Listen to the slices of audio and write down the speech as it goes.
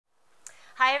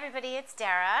Hi everybody, it's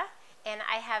Dara, and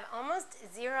I have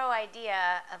almost zero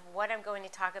idea of what I'm going to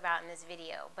talk about in this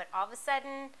video, but all of a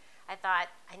sudden I thought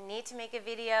I need to make a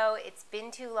video. It's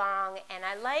been too long, and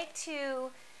I like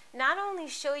to not only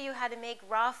show you how to make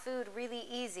raw food really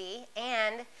easy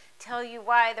and tell you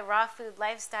why the raw food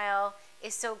lifestyle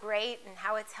is so great and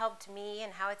how it's helped me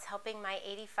and how it's helping my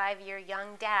 85-year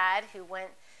young dad who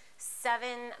went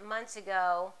 7 months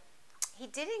ago. He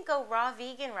didn't go raw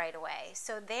vegan right away,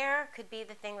 so there could be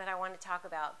the thing that I want to talk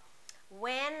about.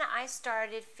 When I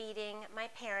started feeding my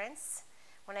parents,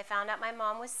 when I found out my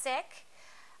mom was sick,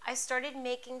 I started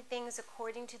making things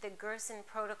according to the Gerson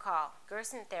protocol,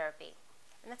 Gerson therapy.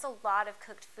 And that's a lot of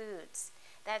cooked foods.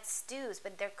 That's stews,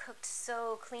 but they're cooked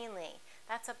so cleanly.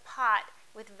 That's a pot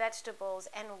with vegetables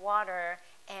and water,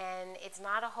 and it's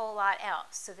not a whole lot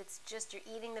else. So it's just you're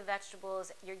eating the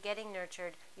vegetables, you're getting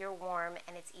nurtured, you're warm,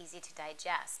 and it's easy to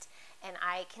digest. And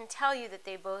I can tell you that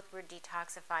they both were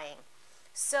detoxifying.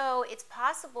 So it's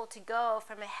possible to go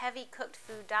from a heavy cooked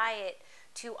food diet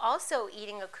to also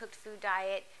eating a cooked food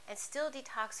diet and still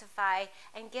detoxify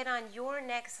and get on your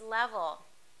next level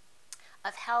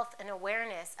of health and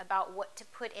awareness about what to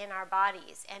put in our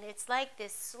bodies. And it's like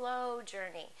this slow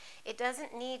journey. It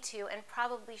doesn't need to and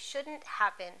probably shouldn't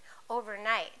happen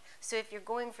overnight. So if you're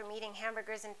going from eating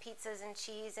hamburgers and pizzas and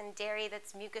cheese and dairy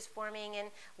that's mucus forming and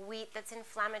wheat that's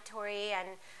inflammatory,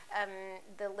 and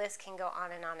the list can go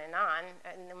on and on and on.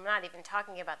 And I'm not even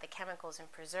talking about the chemicals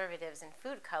and preservatives and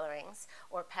food colorings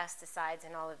or pesticides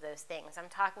and all of those things. I'm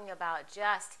talking about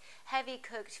just heavy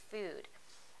cooked food.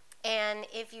 And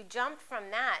if you jump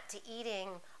from that to eating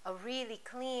a really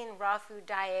clean raw food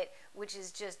diet, which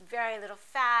is just very little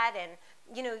fat, and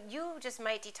you just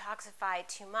might detoxify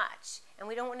too much. And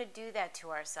we don't want to do that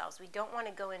to ourselves. We don't want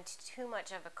to go into too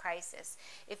much of a crisis.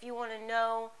 If you want to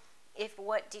know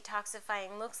what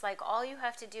detoxifying looks like, all you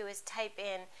have to do is type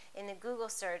in the Google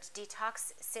search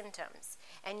detox symptoms,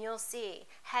 and you'll see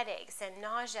headaches and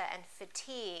nausea and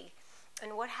fatigue.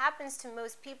 And what happens to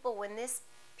most people when this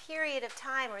period of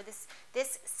time or this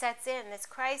sets in, this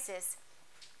crisis,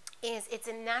 is it's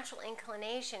a natural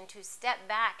inclination to step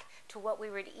back to what we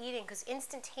were eating, because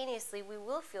instantaneously we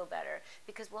will feel better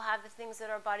because we'll have the things that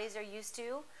our bodies are used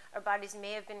to. Our bodies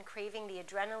may have been craving the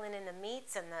adrenaline and the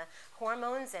meats and the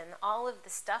hormones and all of the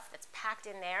stuff that's packed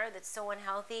in there that's so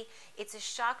unhealthy. It's a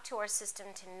shock to our system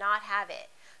to not have it.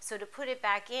 So to put it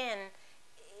back in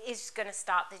is going to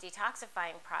stop the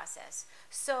detoxifying process.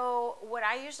 So what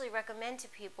I usually recommend to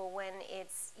people when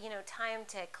it's time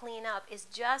to clean up is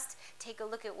just take a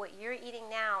look at what you're eating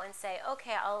now and say,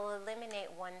 okay, I'll eliminate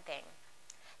one thing,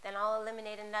 then I'll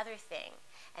eliminate another thing,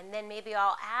 and then maybe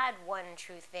I'll add one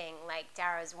true thing, like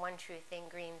Dara's one true thing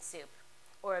green soup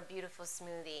or a beautiful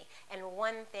smoothie, and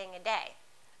one thing a day.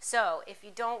 So if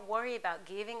you don't worry about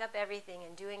giving up everything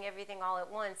and doing everything all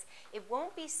at once, it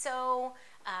won't be so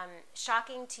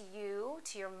shocking to you,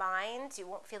 to your mind. You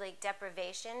won't feel like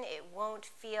deprivation. It won't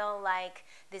feel like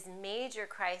this major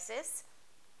crisis.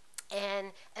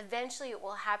 And eventually it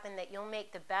will happen that you'll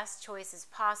make the best choices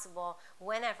possible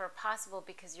whenever possible,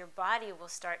 because your body will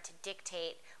start to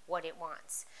dictate what it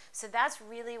wants. So that's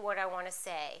really what I want to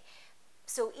say.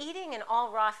 So eating an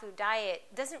all raw food diet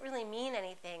doesn't really mean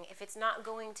anything if it's not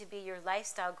going to be your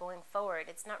lifestyle going forward.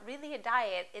 It's not really a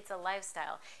diet, it's a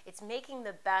lifestyle. It's making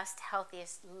the best,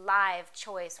 healthiest live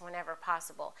choice whenever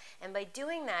possible. And by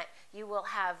doing that, you will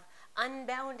have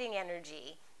unbounding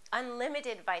energy,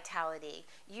 unlimited vitality.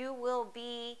 You will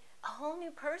be a whole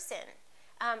new person.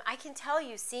 I can tell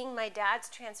you, seeing my dad's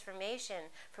transformation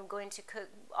from going to cook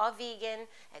all vegan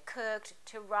and cooked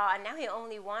to raw, and now he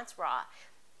only wants raw.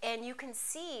 And you can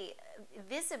see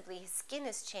visibly his skin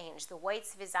has changed. The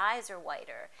whites of his eyes are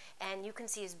whiter. And you can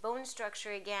see his bone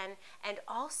structure again. And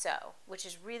also, which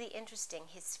is really interesting,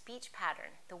 his speech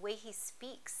pattern, the way he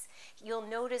speaks. You'll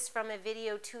notice from a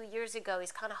video 2 years ago,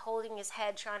 he's kind of holding his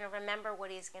head, trying to remember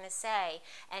what he's going to say.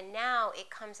 And now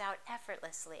it comes out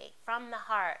effortlessly from the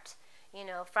heart,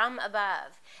 from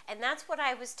above. And that's what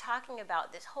I was talking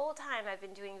about this whole time I've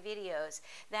been doing videos,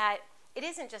 that it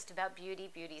isn't just about beauty.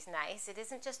 Beauty's nice. It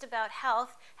isn't just about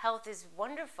health. Health is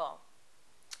wonderful.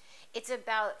 It's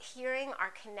about hearing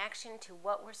our connection to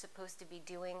what we're supposed to be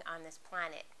doing on this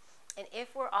planet. And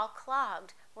if we're all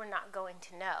clogged, we're not going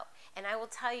to know. And I will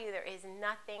tell you, there is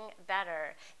nothing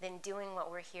better than doing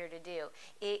what we're here to do.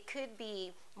 It could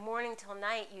be morning till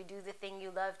night you do the thing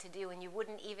you love to do, and you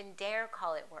wouldn't even dare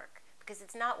call it work, because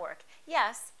it's not work.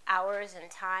 Yes, hours and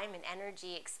time and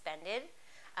energy expended.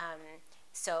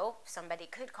 So somebody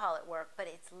could call it work, but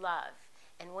it's love.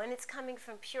 And when it's coming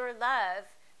from pure love,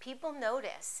 People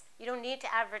notice. You don't need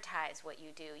to advertise what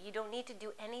you do. You don't need to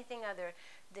do anything other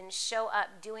than show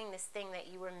up doing this thing that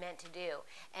you were meant to do.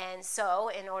 And so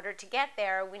in order to get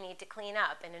there, we need to clean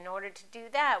up. And in order to do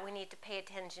that, we need to pay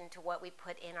attention to what we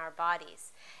put in our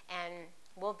bodies. And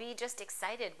we'll be just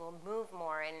excited. We'll move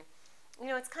more. And, you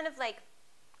know, it's kind of like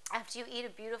after you eat a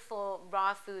beautiful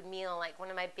raw food meal, like one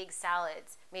of my big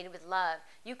salads made with love,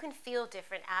 you can feel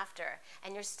different after.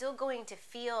 And you're still going to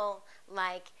feel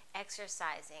like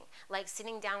exercising, like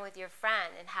sitting down with your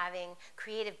friend and having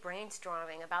creative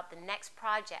brainstorming about the next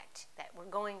project that we're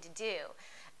going to do.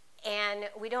 And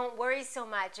we don't worry so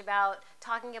much about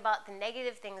talking about the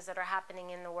negative things that are happening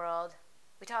in the world.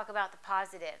 We talk about the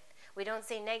positive. We don't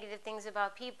say negative things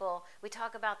about people. We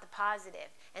talk about the positive.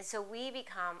 And so we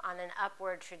become on an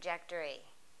upward trajectory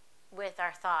with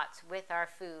our thoughts, with our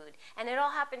food. And it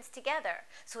all happens together.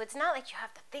 So it's not like you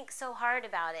have to think so hard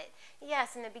about it.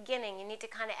 Yes, in the beginning, you need to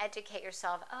kind of educate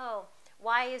yourself. Oh,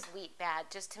 why is wheat bad?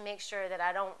 Just to make sure that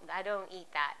I don't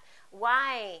eat that.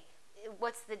 Why?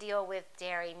 What's the deal with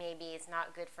dairy? Maybe it's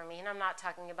not good for me. And I'm not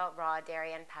talking about raw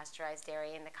dairy and pasteurized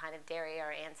dairy and the kind of dairy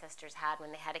our ancestors had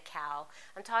when they had a cow.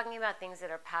 I'm talking about things that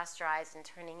are pasteurized and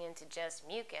turning into just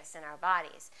mucus in our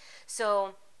bodies.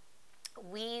 So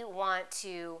we want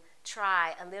to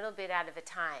try a little bit at a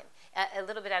time.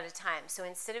 So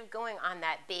instead of going on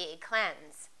that big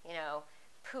cleanse, you know,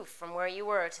 poof, from where you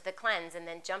were to the cleanse and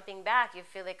then jumping back, you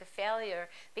feel like a failure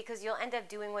because you'll end up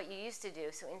doing what you used to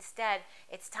do. So instead,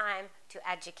 it's time to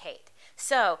educate.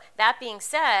 So that being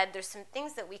said, there's some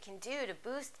things that we can do to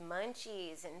boost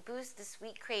munchies and boost the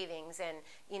sweet cravings and,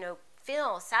 you know,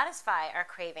 satisfy our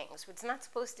cravings. It's not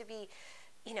supposed to be,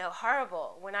 you know,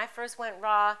 horrible. When I first went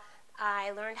raw,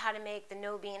 I learned how to make the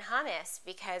no-bean hummus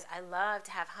because I love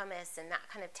to have hummus and that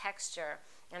kind of texture.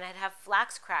 And I'd have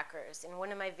flax crackers. In one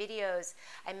of my videos,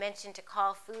 I mentioned to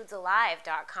call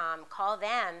foodsalive.com. Call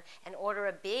them and order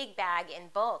a big bag in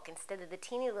bulk instead of the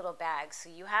teeny little bags. So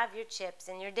you have your chips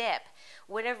and your dip.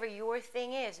 Whatever your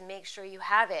thing is, make sure you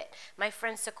have it. My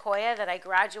friend Sequoia that I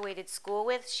graduated school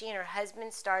with, she and her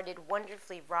husband started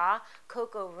Wonderfully Raw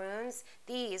Cocoa Runes.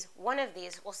 One of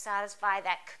these will satisfy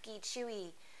that cookie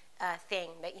chewy thing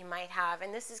that you might have.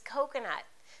 And this is coconut.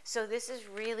 So this is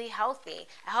really healthy,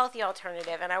 a healthy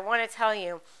alternative. And I want to tell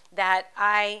you that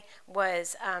I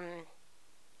was,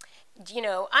 you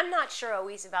know, I'm not sure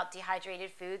always about dehydrated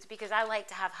foods because I like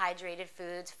to have hydrated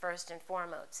foods first and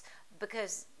foremost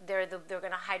because they're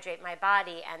going to hydrate my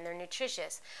body and they're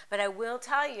nutritious. But I will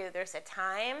tell you there's a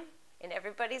time in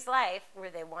everybody's life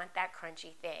where they want that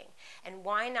crunchy thing. And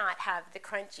why not have the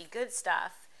crunchy good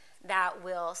stuff that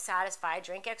will satisfy?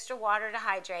 Drink extra water to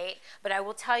hydrate, but I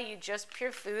will tell you just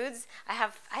pure foods. I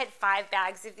had 5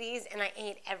 bags of these and I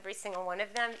ate every single one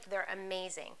of them. They're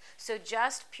amazing. So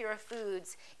just pure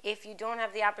foods. If you don't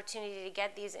have the opportunity to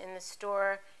get these in the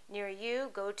store near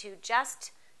you, go to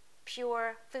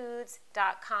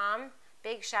justpurefoods.com.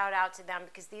 Big shout out to them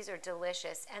because these are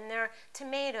delicious. And they're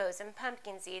tomatoes and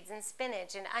pumpkin seeds and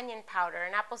spinach and onion powder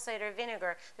and apple cider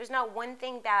vinegar. There's not one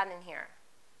thing bad in here.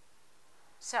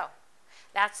 So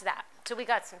that's that. So we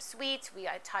got some sweets.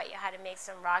 I taught you how to make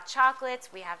some raw chocolates.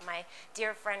 We have my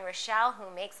dear friend Rochelle who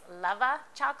makes lava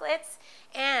chocolates.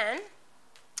 And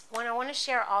what I want to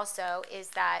share also is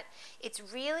that it's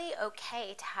really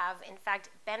okay to have, in fact,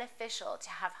 beneficial to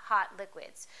have hot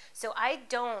liquids. So I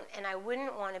don't, and I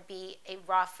wouldn't want to be a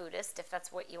raw foodist, if that's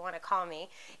what you want to call me,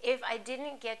 if I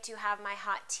didn't get to have my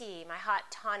hot tea, my hot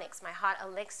tonics, my hot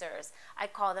elixirs. I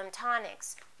call them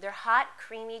tonics. They're hot,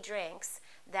 creamy drinks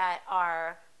that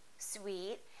are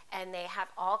sweet, and they have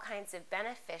all kinds of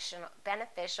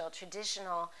beneficial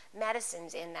traditional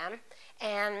medicines in them,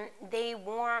 and they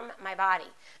warm my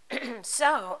body.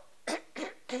 So,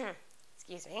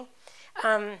 excuse me,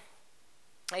 I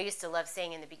used to love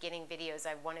saying in the beginning videos,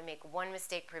 I want to make one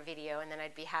mistake per video and then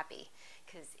I'd be happy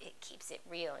because it keeps it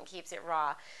real and keeps it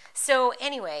raw. So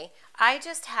anyway, I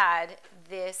just had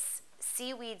this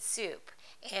seaweed soup.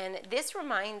 And this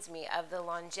reminds me of the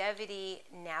Longevity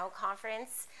Now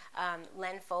conference.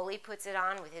 Len Foley puts it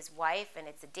on with his wife, and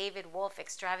it's a David Wolfe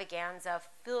extravaganza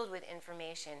filled with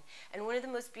information. And one of the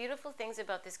most beautiful things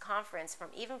about this conference,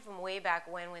 even from way back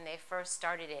when they first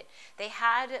started it, they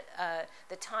had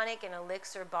the tonic and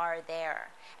elixir bar there.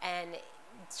 And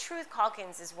Truth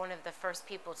Calkins is one of the first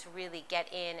people to really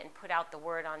get in and put out the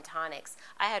word on tonics.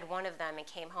 I had one of them and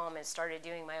came home and started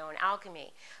doing my own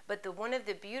alchemy. But one of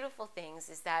the beautiful things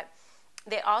is that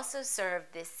they also serve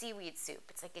this seaweed soup.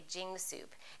 It's like a jing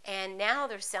soup. And now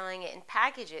they're selling it in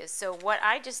packages. So what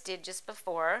I just did just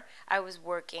before, I was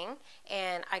working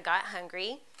and I got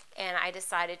hungry and I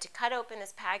decided to cut open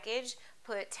this package,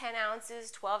 put 10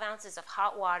 ounces, 12 ounces of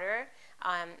hot water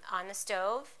on the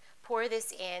stove. Pour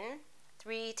this in,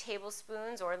 3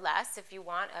 tablespoons or less if you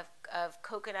want of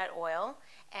coconut oil,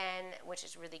 and which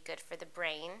is really good for the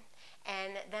brain.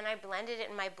 And then I blended it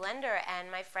in my blender,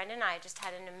 and my friend and I just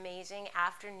had an amazing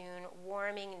afternoon,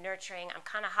 warming, nurturing, I'm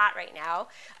kind of hot right now,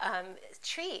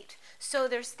 treat. So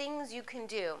there's things you can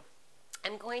do.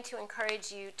 I'm going to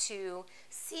encourage you to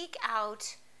seek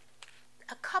out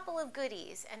a couple of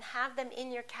goodies and have them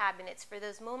in your cabinets for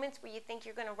those moments where you think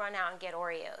you're going to run out and get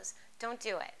Oreos. Don't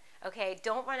do it, okay?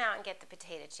 Don't run out and get the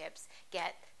potato chips.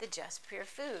 Get the Just Pure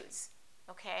Foods,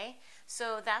 okay?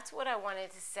 So that's what I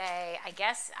wanted to say. I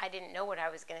guess I didn't know what I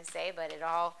was going to say, but it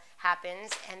all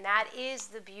happens. And that is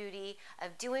the beauty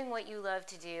of doing what you love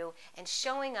to do and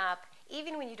showing up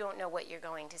even when you don't know what you're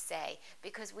going to say,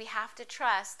 because we have to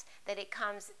trust that it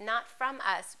comes not from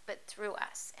us, but through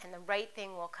us, and the right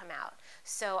thing will come out.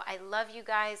 So I love you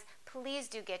guys. Please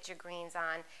do get your greens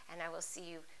on, and I will see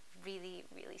you really,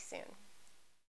 really soon.